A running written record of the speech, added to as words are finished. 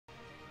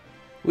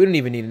We don't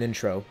even need an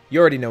intro. You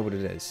already know what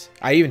it is.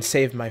 I even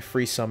saved my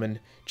free summon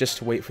just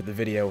to wait for the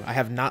video. I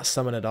have not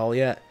summoned at all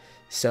yet,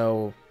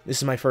 so this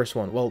is my first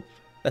one. Well,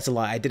 that's a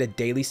lie. I did a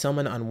daily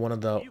summon on one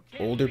of the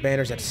older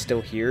banners that's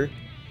still here,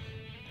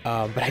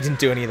 but I didn't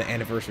do any of the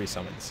anniversary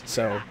summons.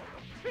 So,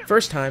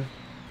 first time.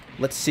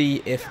 Let's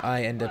see if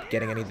I end up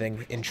getting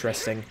anything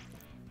interesting.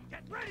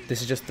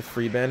 This is just the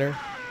free banner.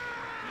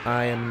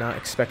 I am not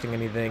expecting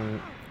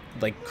anything,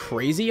 like,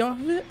 crazy off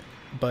of it.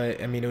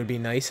 But, I mean, it would be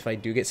nice if I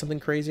do get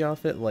something crazy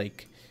off it.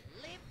 Like,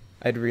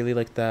 I'd really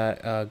like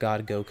that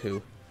God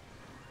Goku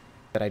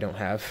that I don't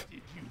have.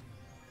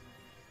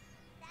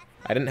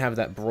 I didn't have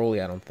that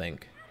Broly, I don't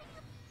think.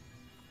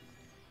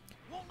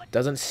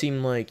 Doesn't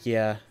seem like,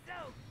 yeah.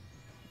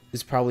 This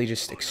is probably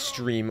just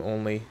extreme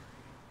only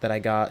that I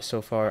got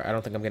so far. I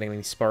don't think I'm getting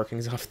any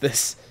sparkings off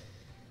this.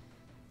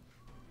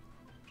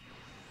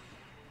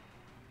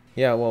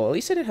 Yeah, well, at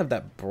least I didn't have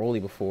that Broly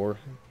before.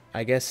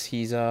 I guess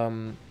he's,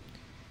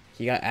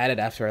 he got added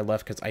after I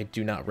left because I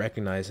do not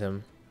recognize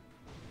him.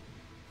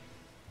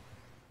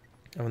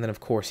 And then, of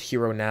course,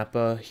 Hero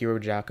Nappa, Hero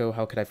Jacko,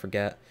 how could I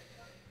forget?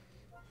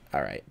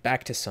 Alright,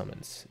 back to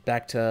summons.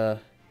 Back to...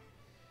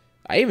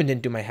 I even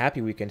didn't do my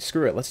Happy Weekend.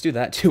 Screw it, let's do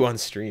that too on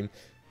stream.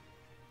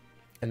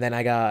 And then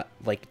I got,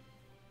 like,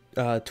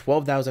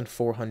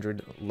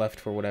 12,400 left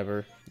for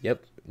whatever.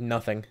 Yep,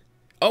 nothing.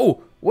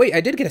 Oh, wait,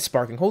 I did get a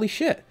sparking. Holy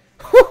shit.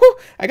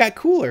 I got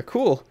cooler.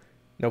 Cool.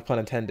 No pun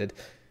intended.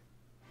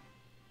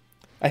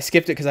 I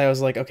skipped it because I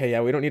was like, okay,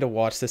 yeah, we don't need to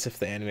watch this if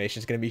the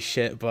animation's going to be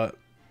shit, but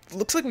it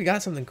looks like we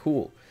got something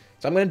cool.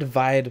 So I'm going to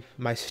divide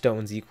my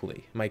stones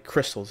equally. My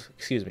crystals,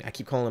 excuse me. I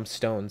keep calling them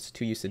stones,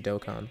 too used to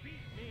Dokkan.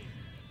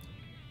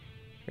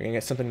 We're going to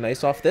get something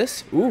nice off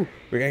this. Ooh,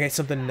 we're going to get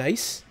something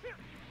nice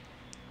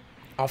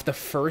off the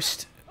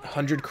first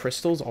 100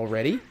 crystals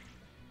already.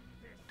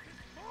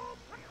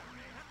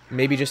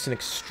 Maybe just an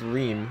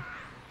extreme.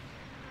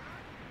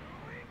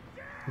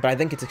 But I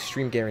think it's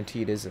extreme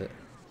guaranteed, isn't it?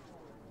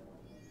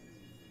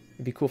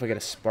 It'd be cool if I get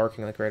a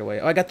sparking like right away.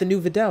 Oh, I got the new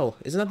Videl.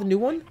 Isn't that the new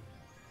one?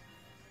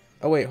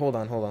 Oh wait, hold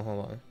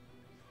on.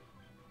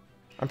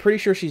 I'm pretty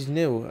sure she's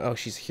new. Oh,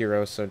 she's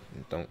hero, so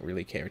don't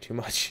really care too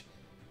much.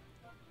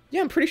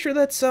 Yeah, I'm pretty sure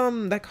that's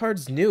that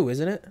card's new,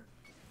 isn't it?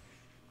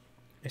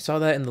 I saw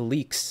that in the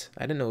leaks.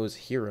 I didn't know it was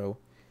hero.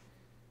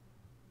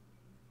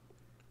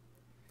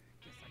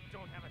 Guess I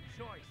don't have a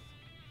choice.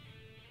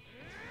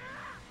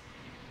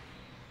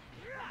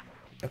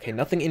 Okay,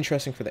 nothing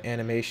interesting for the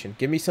animation.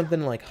 Give me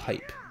something like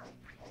hype.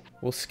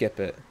 We'll skip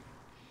it.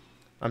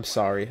 I'm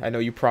sorry. I know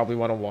you probably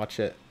want to watch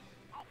it.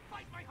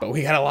 But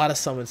we got a lot of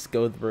summons to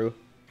go through.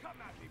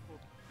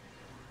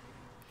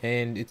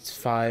 And it's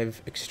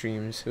 5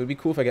 extremes. It would be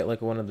cool if I get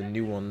like one of the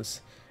new ones.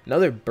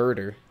 Another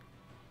birder.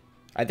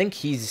 I think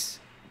he's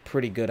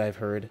pretty good, I've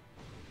heard.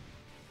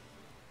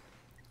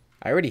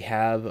 I already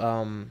have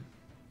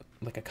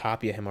like a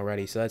copy of him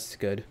already, so that's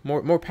good.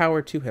 More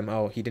power to him.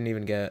 Oh, he didn't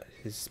even get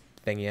his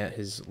thing yet,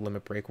 his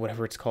limit break,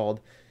 whatever it's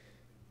called.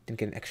 Didn't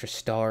get an extra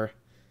star.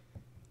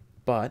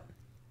 But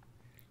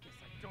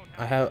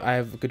I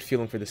have a good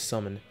feeling for this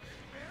summon.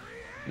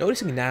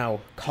 Noticing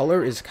now,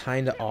 color is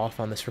kind of off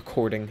on this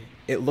recording.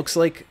 It looks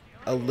like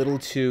a little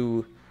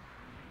too...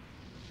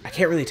 I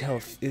can't really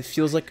tell. It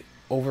feels like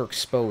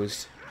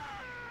overexposed.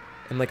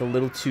 And like a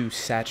little too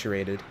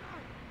saturated.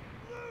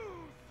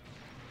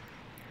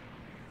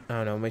 I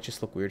don't know, it might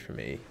just look weird for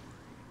me.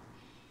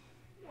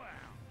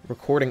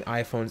 Recording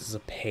iPhones is a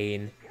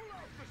pain.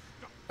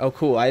 Oh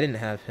cool, I didn't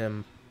have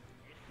him.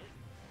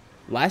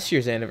 Last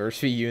year's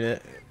anniversary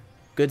unit.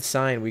 Good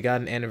sign, we got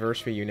an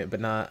anniversary unit,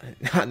 but not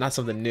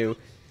something new.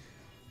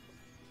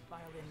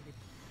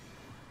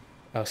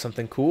 Oh,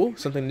 something cool?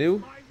 Something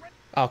new?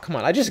 Oh, come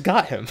on, I just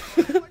got him.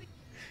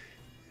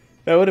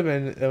 That would have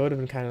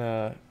been kind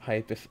of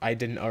hype if I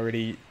didn't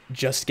already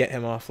just get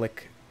him off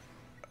like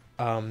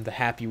the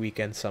Happy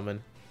Weekend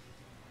summon.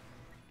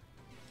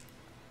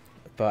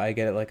 But I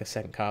get it like a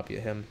second copy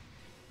of him.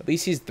 At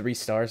least he's 3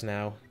 stars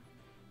now.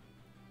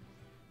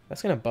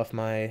 That's gonna buff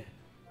my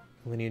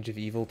Lineage of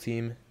Evil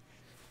team.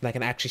 And I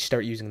can actually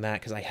start using that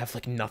because I have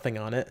like nothing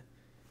on it.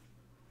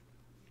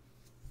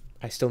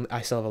 I still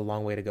have a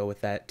long way to go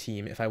with that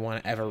team if I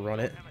want to ever run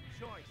it.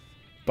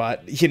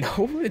 But you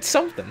know, it's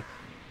something.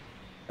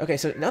 Okay,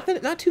 so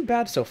not too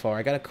bad so far.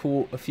 I got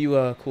a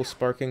few cool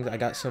sparkings. I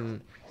got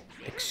some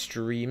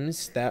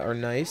extremes that are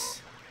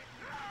nice.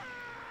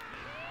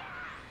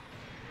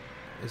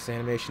 Is the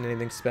animation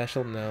anything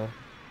special? No.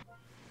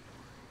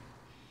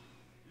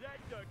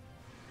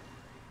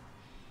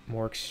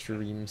 More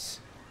extremes.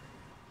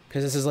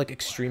 Because this is like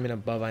extreme and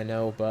above, I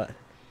know, but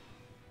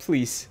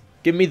please,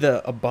 give me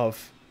the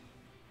above.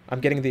 I'm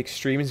getting the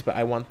extremes, but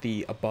I want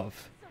the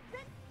above.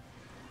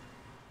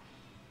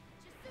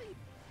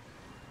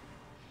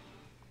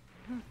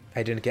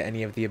 I didn't get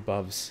any of the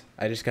aboves.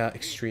 I just got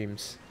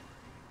extremes.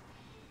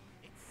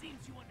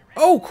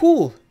 Oh,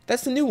 cool!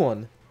 That's the new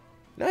one.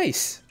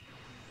 Nice!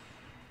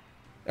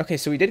 Okay,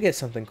 so we did get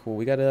something cool.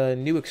 We got a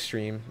new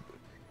extreme.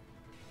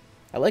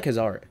 I like his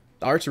art.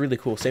 The art's really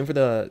cool. Same for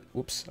the...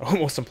 Whoops, I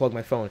almost unplugged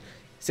my phone.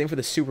 Same for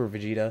the Super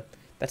Vegeta.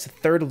 That's the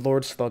third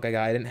Lord Slug I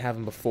got. I didn't have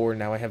him before.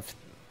 Now I have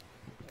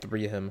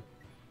 3 of him.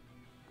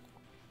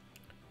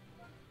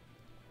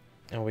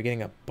 And we're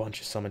getting a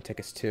bunch of summon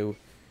tickets too.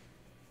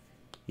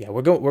 Yeah,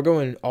 we're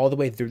going all the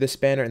way through this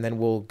banner, and then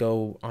we'll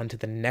go on to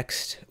the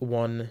next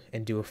one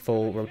and do a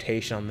full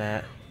rotation on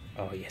that.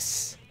 Oh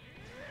yes.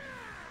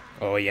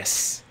 Oh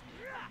yes.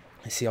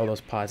 I see all those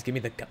pods. Give me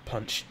the gut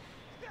punch.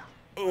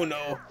 Oh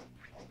no.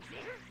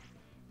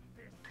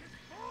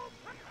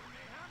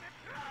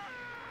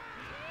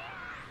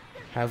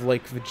 Have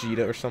like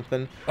Vegeta or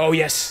something. Oh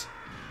yes.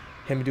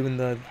 Him doing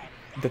the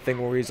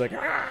thing where he's like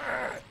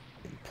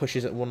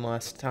pushes it one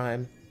last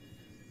time.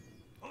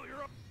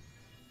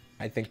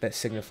 I think that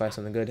signifies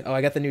something good. Oh,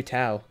 I got the new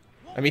Tao.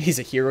 I mean, he's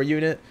a hero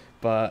unit,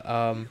 but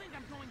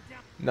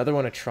another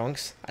one of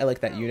Trunks. I like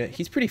that unit.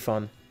 He's pretty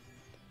fun.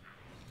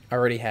 I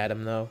already had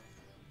him though.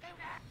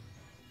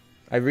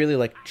 I really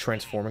like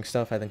transforming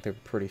stuff. I think they're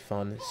pretty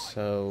fun.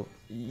 So,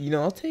 you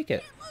know, I'll take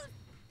it.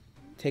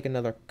 Take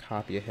another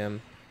copy of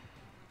him.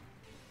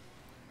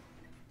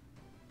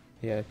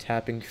 Yeah,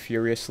 tapping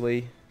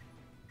furiously,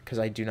 because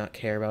I do not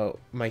care about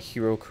my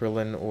Hero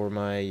Krillin or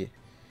my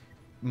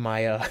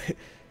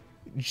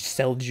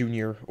Cell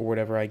Jr. or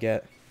whatever I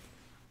get.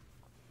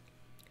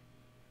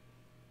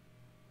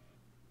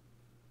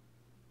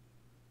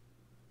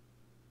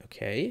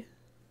 Okay.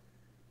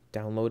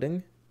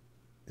 Downloading.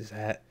 Is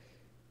that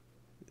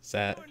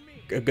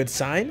a good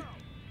sign?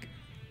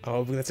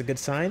 Oh, that's a good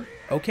sign.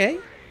 Okay.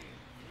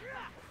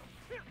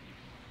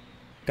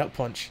 Gut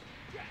punch.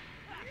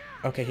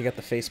 Okay, he got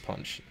the face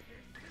punch.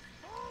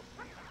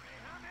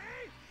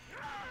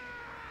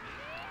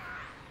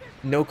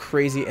 No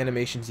crazy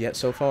animations yet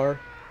so far.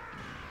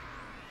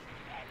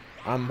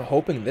 I'm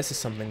hoping this is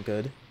something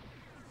good.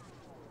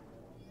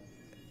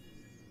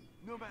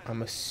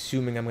 I'm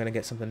assuming I'm gonna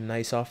get something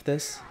nice off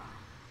this.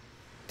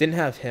 Didn't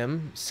have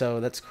him,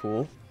 so that's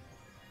cool.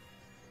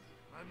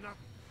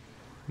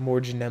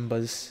 More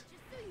Janembas.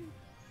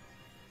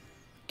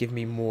 Give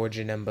me more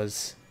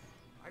Janembas.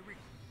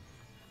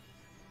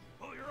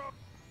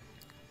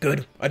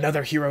 Good.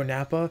 Another Hero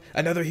Nappa.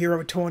 Another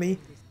Hero 20.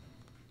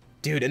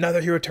 Dude,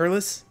 another Hero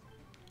Turles.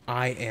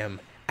 I am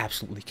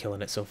absolutely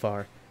killing it so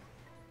far.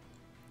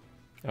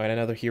 Alright,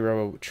 another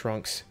Hero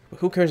Trunks.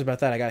 Who cares about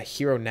that? I got a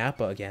Hero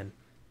Nappa again.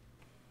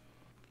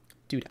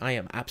 Dude, I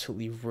am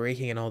absolutely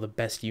raking in all the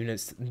best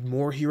units.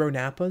 More Hero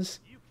Nappas?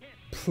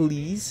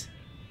 Please?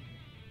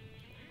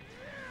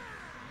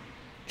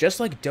 Just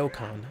like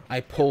Dokkan,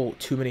 I pull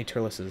too many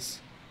Turleses.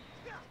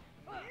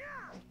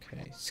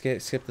 Okay,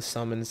 skip the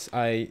summons.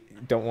 I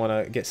don't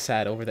want to get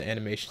sad over the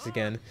animations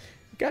again.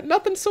 Got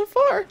nothing so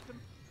far.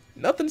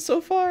 Nothing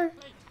so far.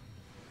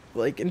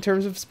 Like, in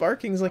terms of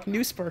sparkings, like new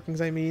sparkings,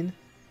 I mean.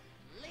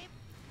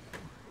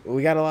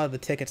 We got a lot of the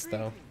tickets,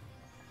 though.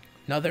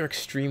 Another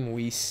Extreme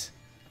Whis.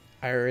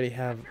 I already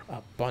have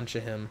a bunch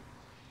of him.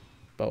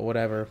 But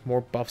whatever.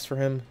 More buffs for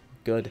him?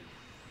 Good.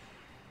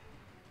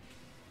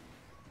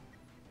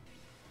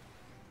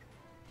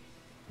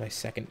 My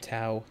second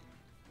Tao.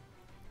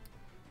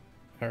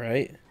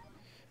 Alright.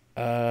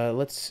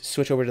 Let's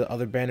switch over to the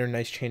other banner.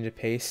 Nice change of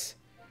pace.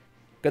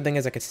 Good thing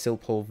is I could still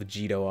pull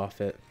Vegito off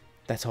it.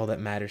 That's all that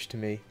matters to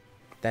me.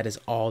 That is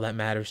all that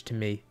matters to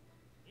me.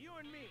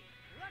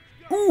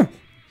 Ooh!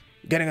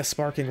 Getting a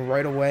sparking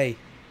right away.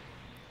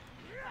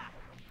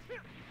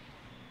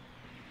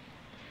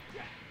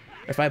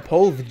 If I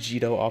pull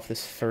Vegito off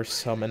this first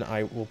summon,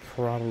 I will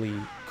probably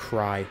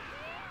cry.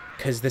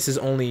 Because this is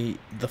only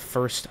the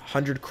first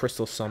 100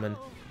 crystal summon.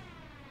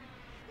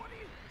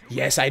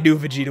 Yes, I knew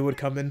Vegeta would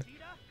come in.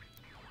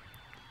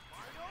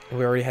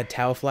 We already had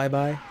Tao fly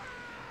by.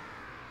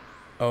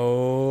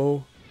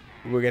 Oh,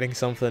 we're getting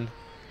something.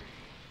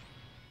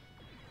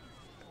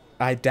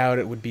 I doubt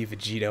it would be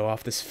Vegito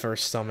off this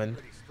first summon.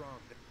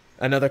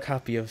 Another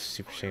copy of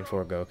Super Saiyan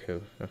 4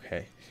 Goku.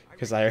 Okay.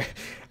 Because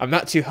I'm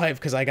not too hyped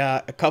because I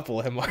got a couple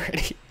of him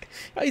already.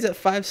 Oh, he's at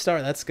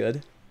 5-star. That's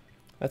good.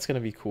 That's going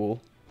to be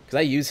cool. Because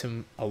I use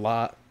him a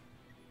lot.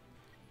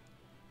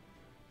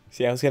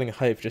 See, I was getting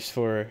hyped just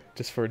for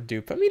a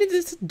dupe. I mean,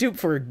 it's a dupe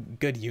for a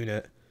good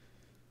unit.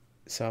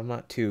 So I'm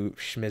not too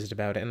schmizzed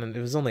about it. And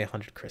it was only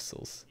 100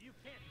 crystals.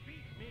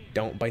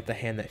 Don't bite the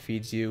hand that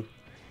feeds you.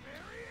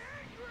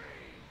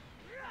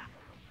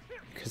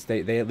 Because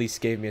they at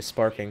least gave me a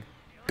sparking.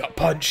 Gut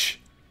punch!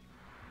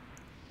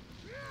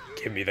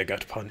 Give me the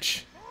gut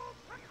punch.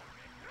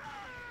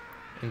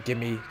 And give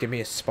me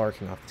a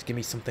sparking off this.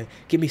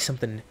 Give me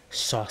something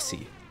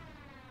saucy.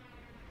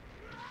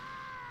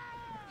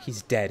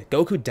 He's dead.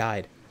 Goku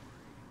died.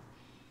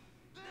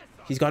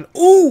 He's gone.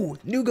 Ooh!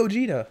 New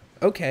Gogeta.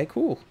 Okay,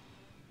 cool.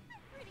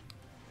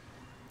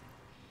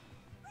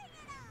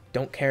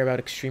 Don't care about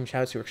Extreme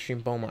Chaozu or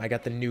Extreme Bulma. I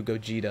got the new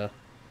Gogeta.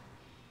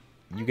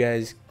 You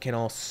guys can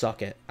all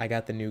suck it. I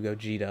got the new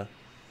Gogeta.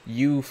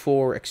 You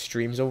 4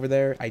 extremes over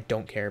there, I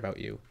don't care about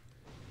you.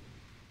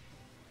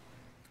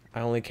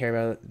 I only care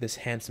about this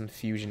handsome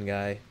fusion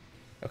guy.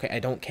 Okay, I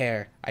don't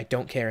care. I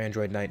don't care,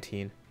 Android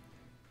 19.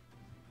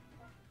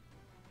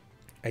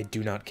 I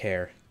do not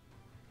care.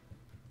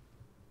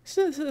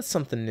 So that's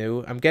something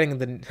new. I'm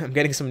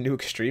getting some new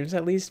extremes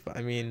at least, but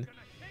I mean,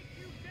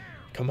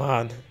 come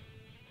on.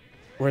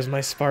 Where's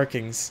my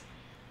sparkings?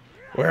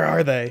 Where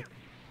are they?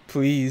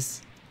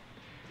 Please.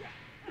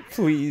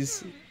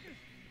 Please.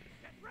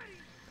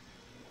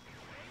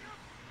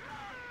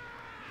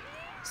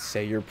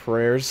 Say your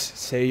prayers.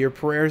 Say your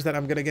prayers that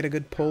I'm gonna get a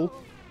good pull.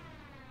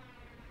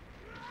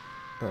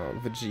 Oh,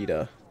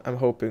 Vegeta.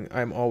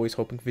 I'm always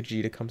hoping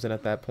Vegeta comes in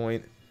at that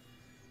point.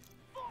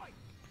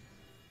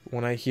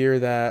 When I hear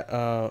that,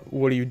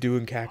 what are you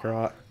doing,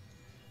 Kakarot?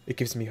 It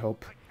gives me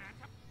hope.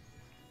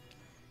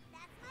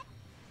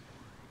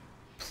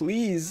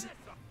 Please.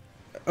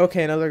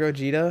 Okay, another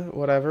Gogeta,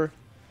 whatever.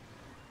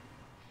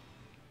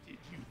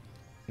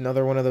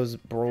 Another one of those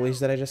Broly's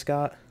that I just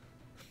got.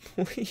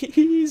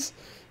 Please.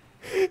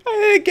 I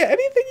didn't get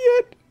anything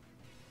yet.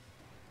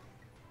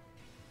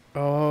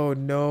 Oh,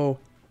 no.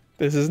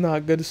 This is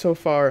not good so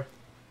far.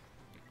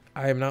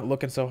 I am not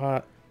looking so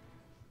hot.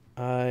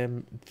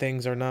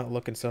 Things are not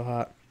looking so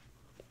hot.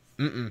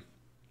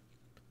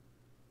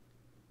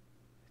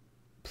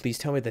 Please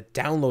tell me that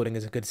downloading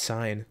is a good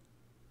sign.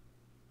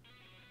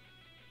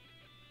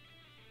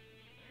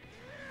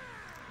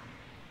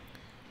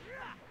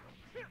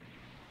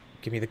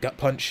 Give me the gut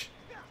punch.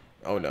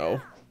 Oh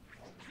no.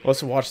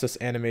 Let's watch this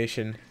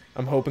animation.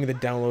 I'm hoping the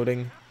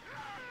downloading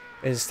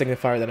is a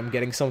signifier that I'm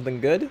getting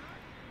something good.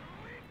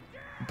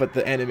 But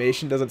the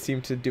animation doesn't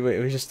seem to do it.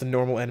 It was just a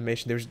normal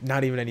animation. There's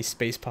not even any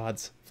space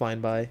pods flying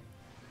by.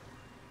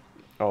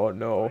 Oh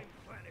no.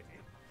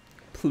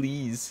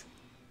 Please.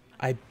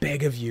 I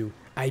beg of you.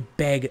 I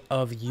beg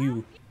of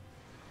you.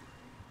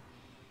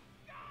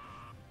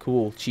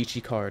 Cool.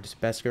 Chi-Chi cards.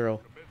 Best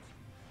girl.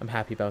 I'm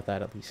happy about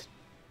that at least.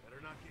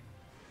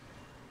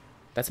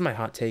 That's my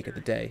hot take of the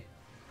day.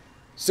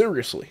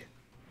 Seriously.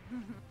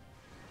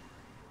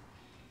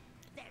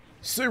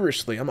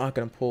 Seriously, I'm not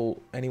going to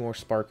pull any more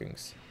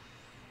sparkings.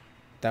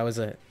 That was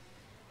it.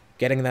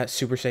 Getting that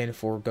Super Saiyan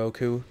 4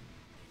 Goku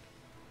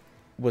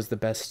was the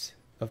best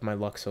of my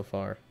luck so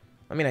far.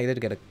 I mean, I did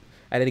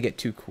get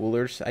 2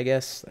 coolers, I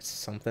guess. That's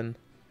something.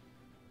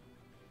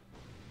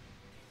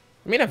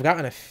 I mean, I've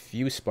gotten a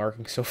few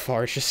sparkings so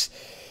far. It's just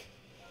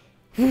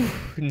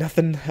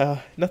nothing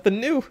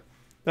new.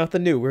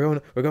 Nothing new. We're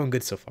going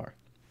good so far.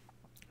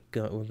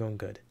 We're going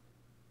good.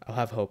 I'll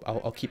have hope.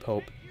 I'll keep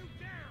hope.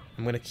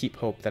 I'm gonna keep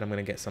hope that I'm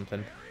gonna get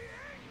something.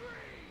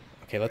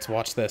 Okay, let's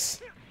watch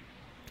this.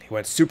 He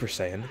went Super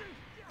Saiyan.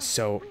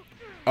 So,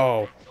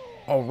 oh,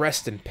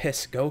 rest in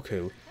piss,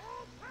 Goku.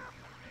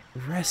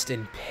 Rest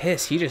in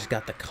piss. He just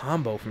got the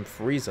combo from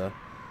Frieza.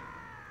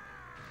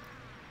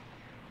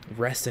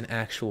 Rest in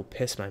actual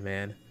piss, my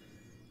man.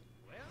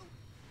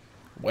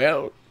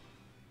 Well.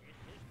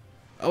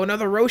 Oh,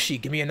 another Roshi.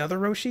 Give me another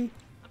Roshi.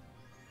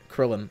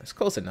 Krillin. It's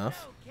close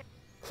enough.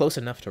 Close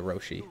enough to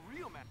Roshi.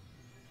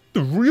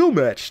 The real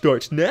match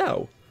starts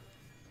now.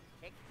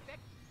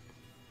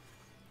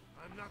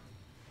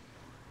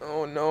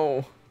 Oh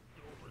no.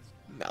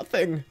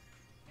 Nothing.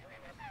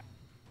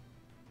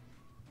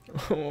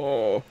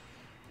 Oh.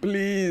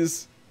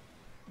 Please.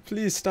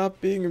 Please stop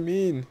being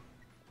mean.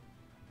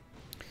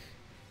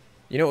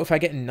 You know, if I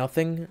get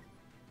nothing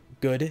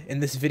good in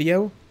this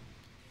video,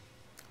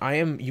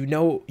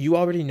 you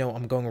already know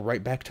I'm going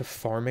right back to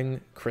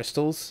farming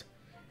crystals.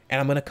 And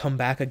I'm going to come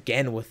back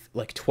again with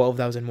like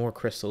 12,000 more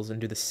crystals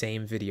and do the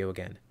same video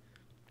again.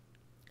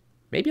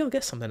 Maybe I'll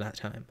get something that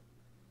time.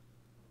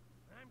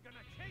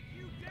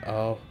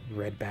 Oh,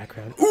 red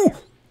background. Ooh!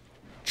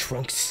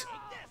 Trunks.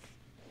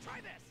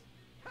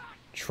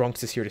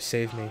 Trunks is here to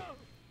save me.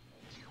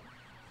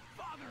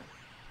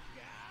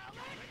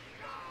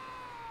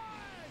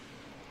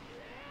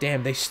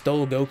 Damn, they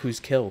stole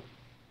Goku's kill.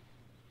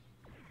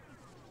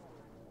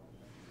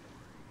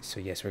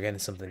 So yes, we're getting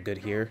something good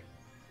here.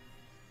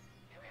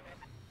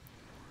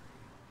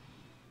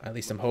 At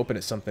least I'm hoping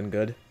it's something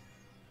good.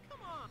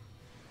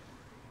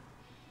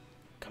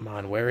 Come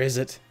on, where is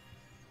it?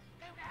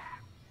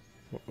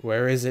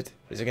 Where is it?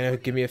 Is it gonna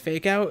give me a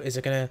fake out? Is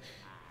it gonna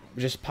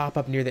just pop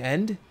up near the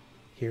end?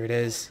 Here it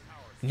is.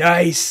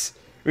 Nice!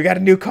 We got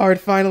a new card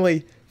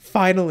finally!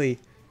 Finally!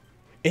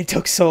 It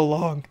took so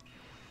long.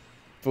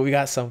 But we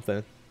got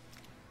something.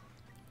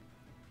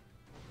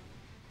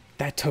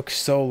 That took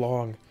so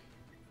long.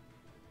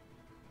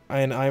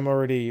 And I'm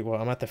already...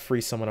 Well, I'm at the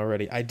free summon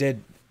already. I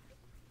did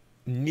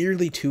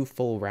nearly 2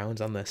 full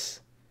rounds on this.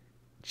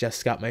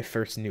 Just got my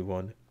first new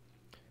one.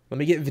 Let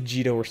me get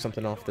Vegito or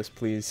something off this,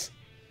 please.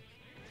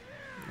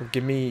 Or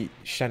give me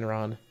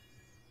Shenron.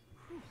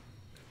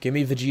 Give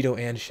me Vegito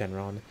and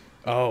Shenron.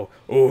 Oh,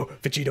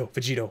 Vegito.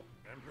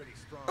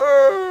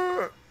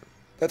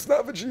 That's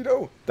not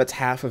Vegito. That's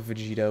half of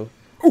Vegito.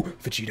 Oh,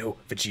 Vegito.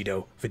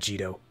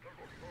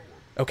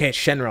 Okay, it's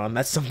Shenron.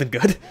 That's something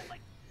good.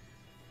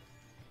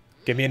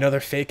 Give me another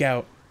fake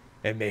out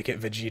and make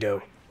it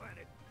Vegito.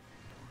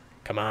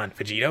 Come on,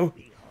 Vegito.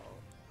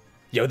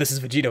 Yo, this is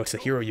Vegito. It's a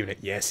hero unit.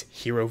 Yes,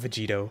 hero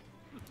Vegito.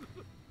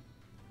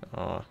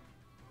 Aw.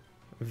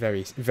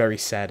 Very, very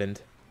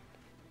saddened.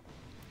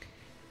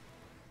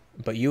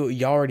 But you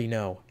already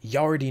know. You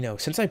already know.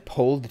 Since I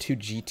pulled the 2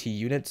 GT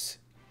units,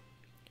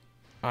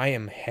 I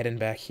am heading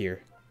back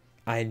here.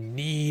 I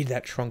need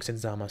that Trunks and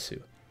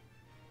Zamasu.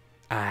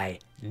 I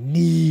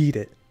need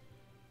it.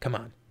 Come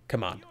on.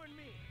 Come on.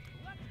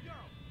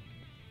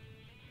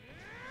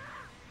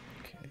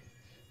 Okay.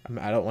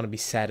 I don't want to be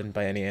saddened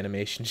by any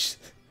animations.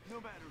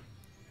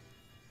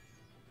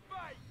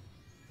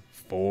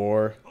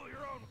 4,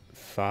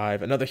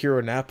 5. Another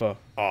Hero Nappa.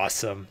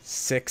 Awesome.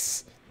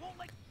 6,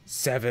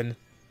 7,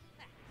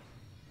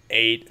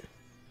 8,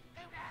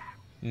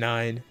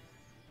 9.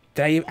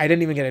 I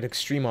didn't even get an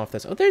extreme off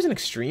this. Oh, there's an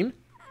extreme.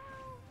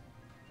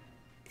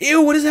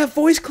 Ew, what is that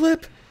voice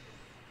clip?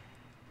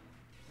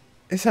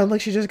 It sounded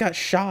like she just got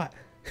shot.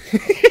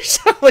 It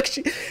sounded like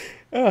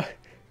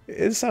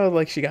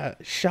she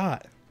got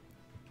shot.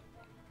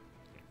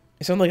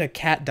 It sounded like a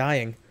cat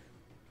dying.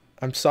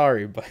 I'm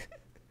sorry, but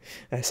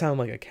that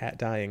sounded like a cat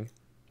dying.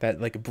 That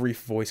like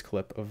brief voice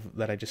clip of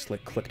that I just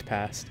like clicked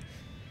past.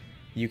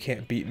 You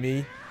can't beat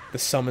me. The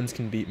summons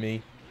can beat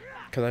me,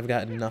 because I've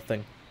got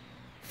nothing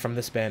from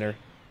this banner.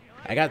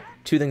 I got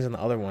 2 things on the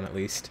other one at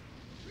least.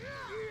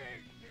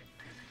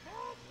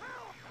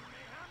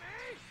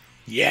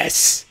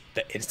 Yes!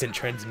 The instant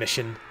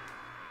transmission.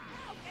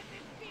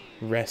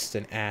 Rest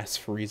an ass,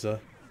 Frieza.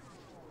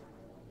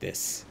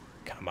 This.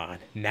 Come on.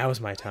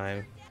 Now's my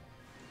time.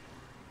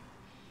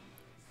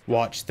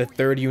 Watch. The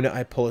 3rd unit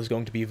I pull is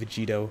going to be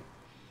Vegito.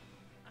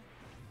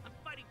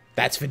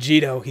 That's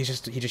Vegito. He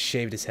just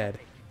shaved his head.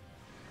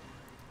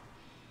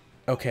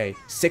 Okay.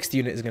 6th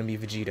unit is going to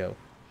be Vegito.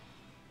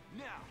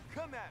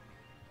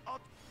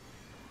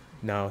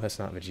 No, that's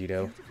not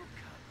Vegito.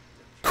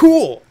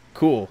 Cool!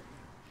 Cool.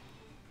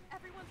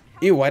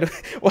 Ew, why did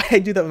I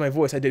do that with my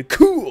voice? I did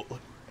cool! I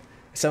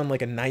sound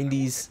like a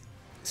 90s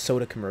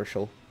soda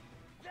commercial.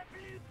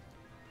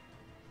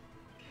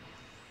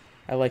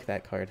 I like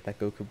that card, that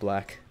Goku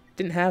Black.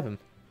 Didn't have him.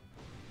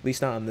 At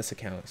least not on this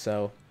account,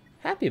 so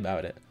happy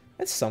about it.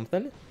 That's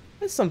something.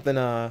 That's something,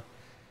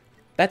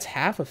 that's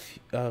half of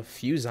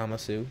few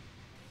Zamasu.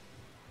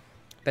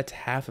 That's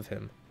half of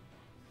him.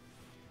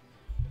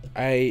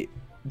 I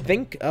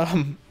think,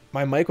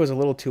 my mic was a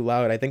little too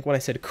loud. I think when I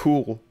said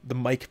cool, the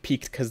mic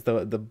peaked because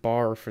the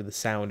bar for the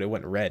sound, it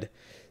went red.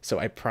 So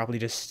I probably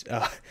just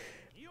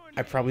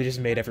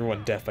made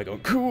everyone deaf by going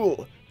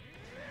cool.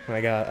 When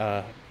I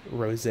got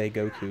Rose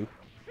Goku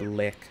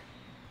Black.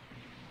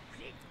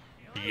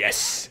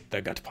 Yes,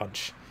 the gut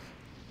punch.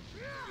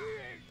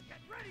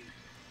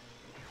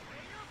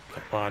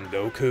 Come on,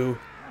 Goku.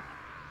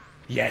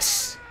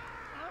 Yes.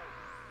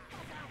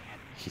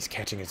 He's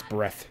catching his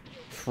breath.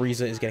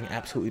 Frieza is getting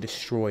absolutely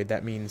destroyed.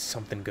 That means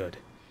something good.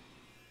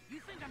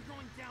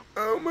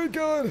 Oh my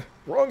god!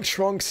 Wrong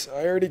Trunks.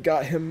 I already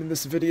got him in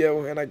this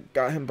video, and I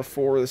got him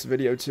before this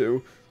video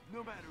too.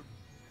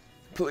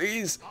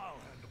 Please.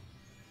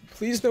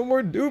 Please, no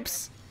more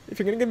dupes. If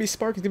you're gonna give me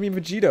Spark, it's gonna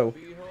be Vegito.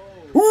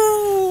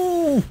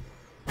 Woo!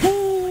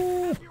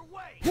 Woo!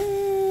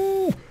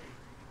 Woo!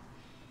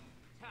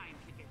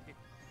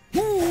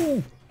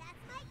 Woo!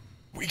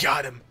 We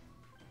got him.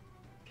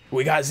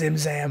 We got Zim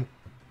Zam.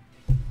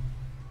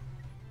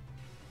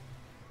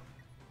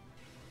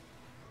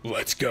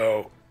 Let's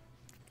go.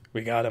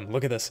 We got him.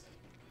 Look at this.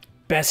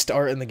 Best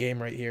art in the game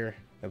right here.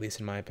 At least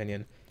in my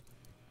opinion.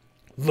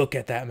 Look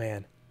at that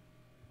man.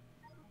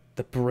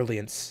 The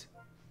brilliance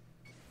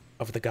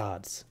of the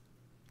gods.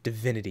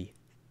 Divinity.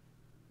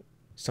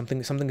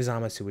 Something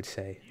Zamasu would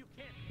say.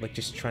 Like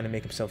just trying to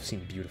make himself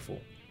seem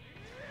beautiful.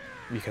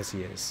 Because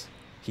he is.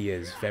 He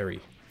is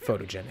very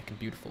photogenic and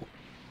beautiful.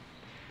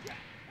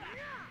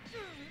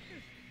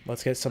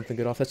 Let's get something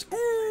good off this.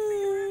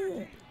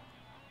 Ooh!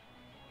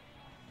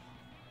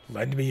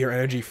 Lend me your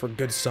energy for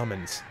good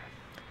summons.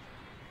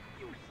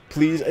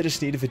 Please, I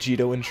just need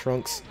Vegito and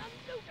Trunks.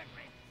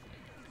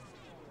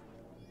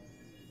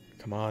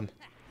 Come on.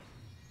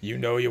 You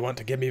know you want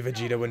to give me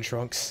Vegito and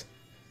Trunks.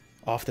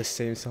 Off the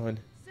same summon.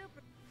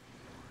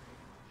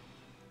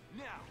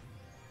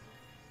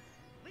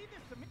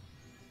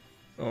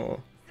 Oh.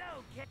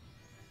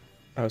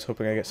 I was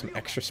hoping I get some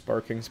extra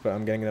sparkings, but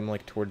I'm getting them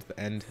like towards the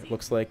end, it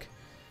looks like.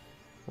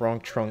 Wrong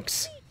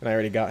Trunks. And I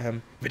already got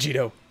him.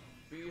 Vegito!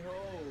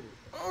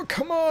 Oh,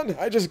 come on!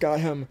 I just got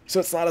him. So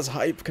it's not as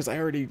hype, because I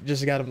already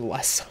just got him the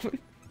last summon.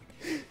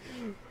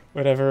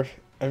 Whatever.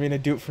 I mean, a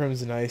dupe for him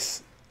is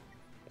nice.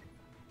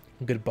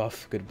 Good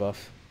buff, good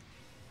buff.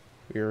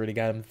 We already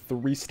got him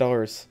 3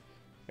 stars.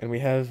 And we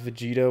have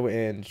Vegito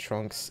and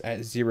Trunks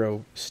at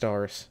 0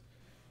 stars.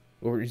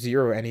 Or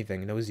 0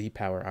 anything. No Z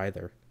power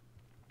either.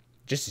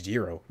 Just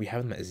 0. We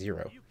have them at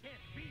 0.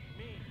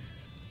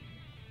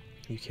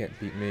 You can't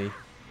beat me.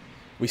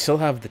 We still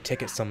have the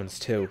ticket summons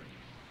too.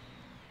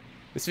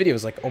 This video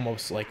is like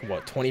almost like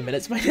what, 20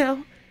 minutes by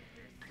now?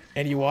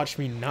 And you watch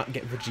me not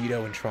get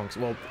Vegito and Trunks.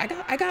 Well,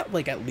 I got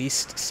like at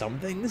least some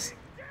things.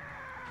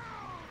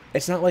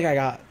 It's not like I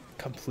got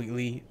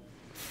completely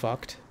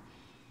fucked.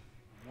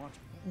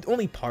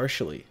 Only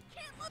partially.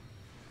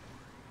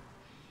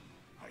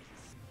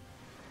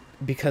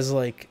 Because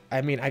like,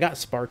 I mean, I got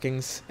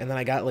Sparkings and then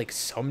I got like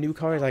some new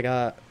cards. I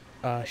got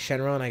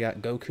Shenron, I got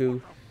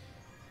Goku,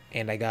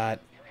 and I got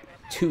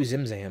 2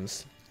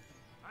 Zimzams.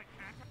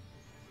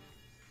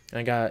 And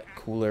I got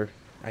Cooler.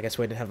 I guess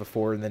we didn't have a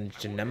 4, and then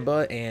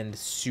Janemba and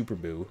Super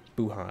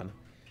Buhan.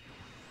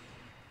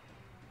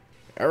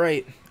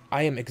 Alright,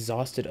 I am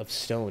exhausted of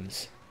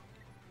stones.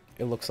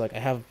 It looks like I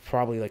have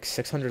probably like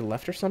 600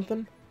 left or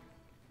something.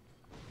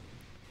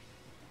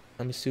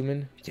 I'm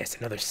assuming. Yes,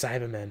 another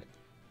Cyberman.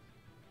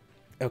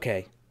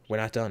 Okay, we're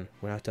not done.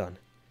 We're not done.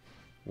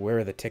 Where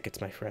are the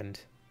tickets, my friend?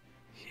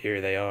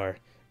 Here they are.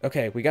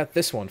 Okay, we got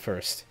this one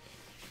first.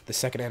 The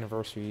 2nd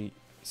anniversary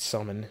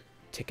summon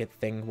ticket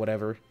thing,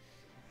 whatever.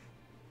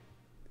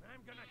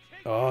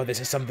 Oh, this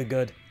is something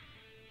good.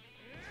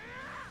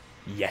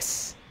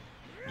 Yes.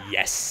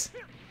 Yes.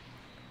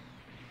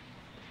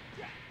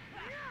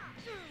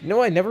 You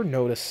know, I never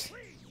noticed.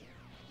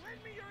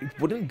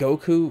 Wouldn't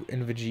Goku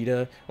and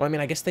Vegeta... Well, I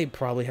mean, I guess they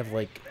probably have,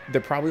 like... They're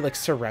probably, like,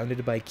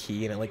 surrounded by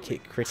ki, and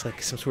it creates,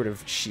 like, some sort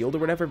of shield or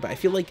whatever, but I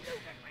feel like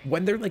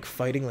when they're, like,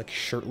 fighting, like,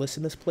 shirtless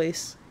in this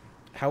place,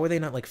 how are they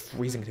not, like,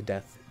 freezing to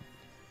death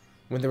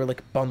when they were,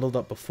 like, bundled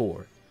up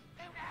before?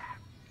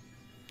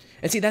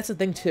 And see, that's the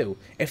thing, too.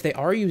 If they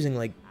are using,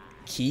 like,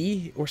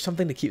 ki or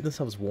something to keep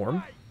themselves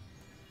warm,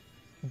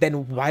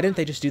 then why didn't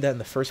they just do that in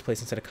the first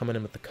place instead of coming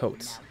in with the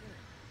coats?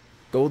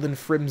 Golden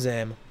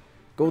Frimzam.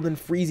 Golden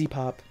Freezy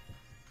Pop.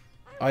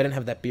 Oh, I didn't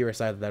have that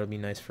Beerus either. That would be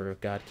nice for a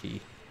God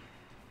Key.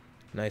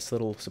 Nice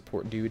little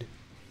support dude.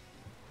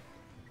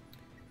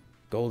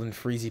 Golden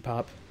Freezy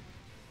Pop.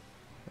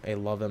 I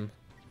love him.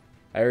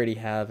 I already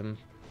have him,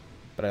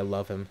 but I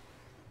love him.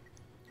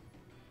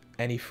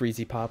 Any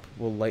Freezy Pop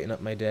will lighten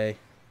up my day.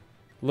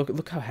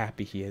 Look how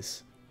happy he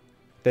is.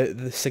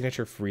 The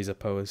signature Frieza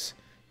pose.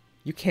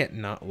 You can't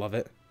not love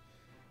it.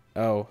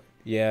 Oh,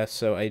 yeah,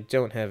 so I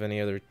don't have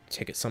any other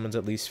ticket summons,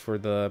 at least for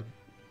the...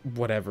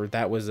 whatever,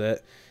 that was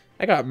it.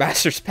 I got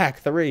Masters Pack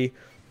 3.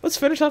 Let's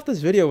finish off this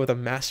video with a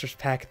Masters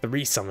Pack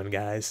 3 summon,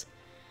 guys.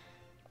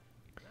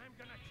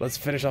 Let's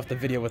finish off the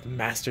video with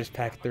Masters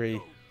Pack 3.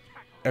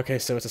 Okay,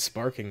 so it's a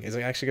sparking. Is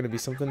it actually going to be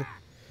something?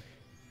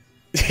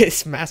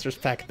 It's Masters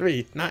Pack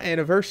 3, not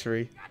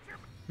Anniversary.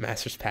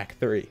 Masters Pack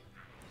 3.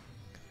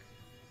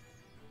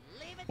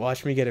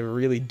 Watch me get a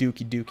really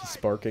dookie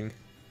sparking.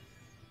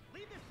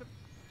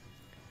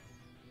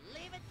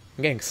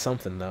 I'm getting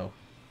something, though.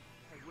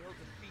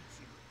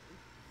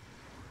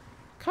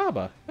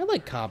 Kaba. I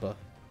like Kaba.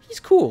 He's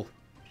cool.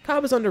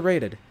 Kaba's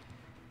underrated.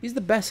 He's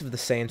the best of the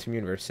Saiyans from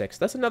Universe 6.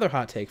 That's another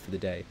hot take for the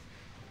day.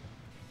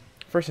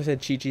 First I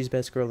said Chi-Chi's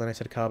best girl, then I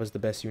said Kaba's the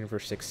best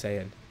Universe 6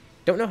 Saiyan.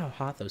 Don't know how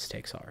hot those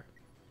takes are,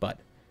 but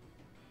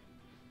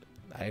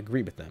I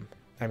agree with them.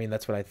 I mean,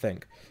 that's what I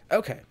think.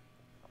 Okay.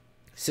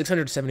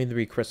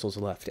 673 crystals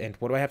left, and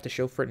what do I have to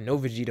show for it? No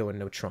Vegito and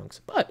no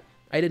Trunks. But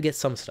I did get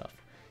some stuff,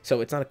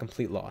 so it's not a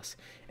complete loss.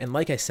 And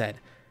like I said,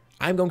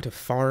 I'm going to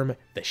farm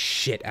the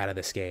shit out of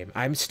this game.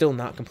 I'm still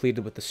not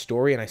completed with the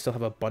story, and I still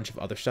have a bunch of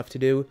other stuff to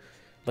do.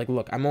 Like,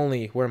 look,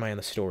 where am I in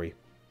the story?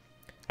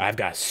 I've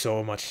got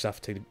so much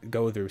stuff to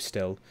go through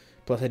still.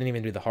 Plus, I didn't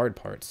even do the hard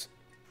parts.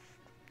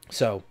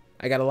 So,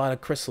 I got a lot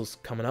of crystals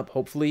coming up.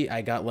 Hopefully,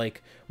 I got,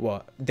 like,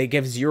 what? They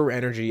give 0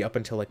 energy up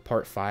until, like,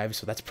 part 5,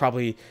 so that's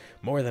probably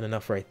more than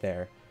enough right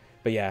there.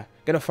 But yeah,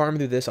 gonna farm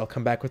through this. I'll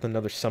come back with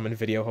another summon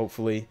video,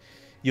 hopefully.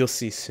 You'll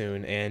see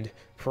soon, and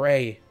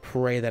pray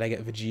that I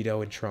get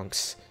Vegito and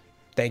Trunks.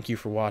 Thank you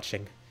for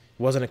watching. It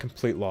wasn't a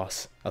complete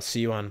loss. I'll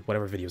see you on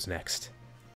whatever video's next.